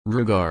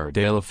Regarde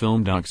la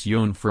film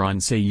d'action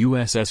français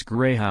USS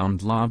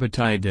Greyhound la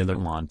bataille de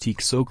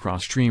l'Atlantique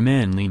Socrostream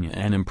en ligne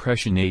en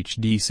impression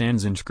HD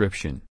sans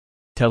inscription.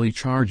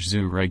 Télécharge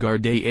ou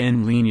regarder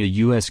en ligne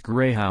US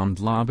Greyhound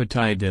la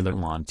bataille de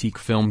l'Atlantique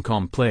film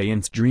complet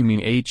en streaming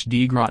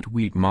HD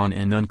gratuitement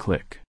en un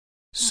clic.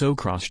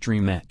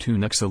 Socrostream est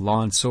une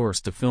excellente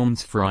source de films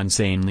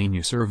français en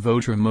ligne sur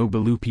votre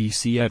mobile ou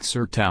PC et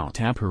sur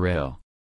tout appareil.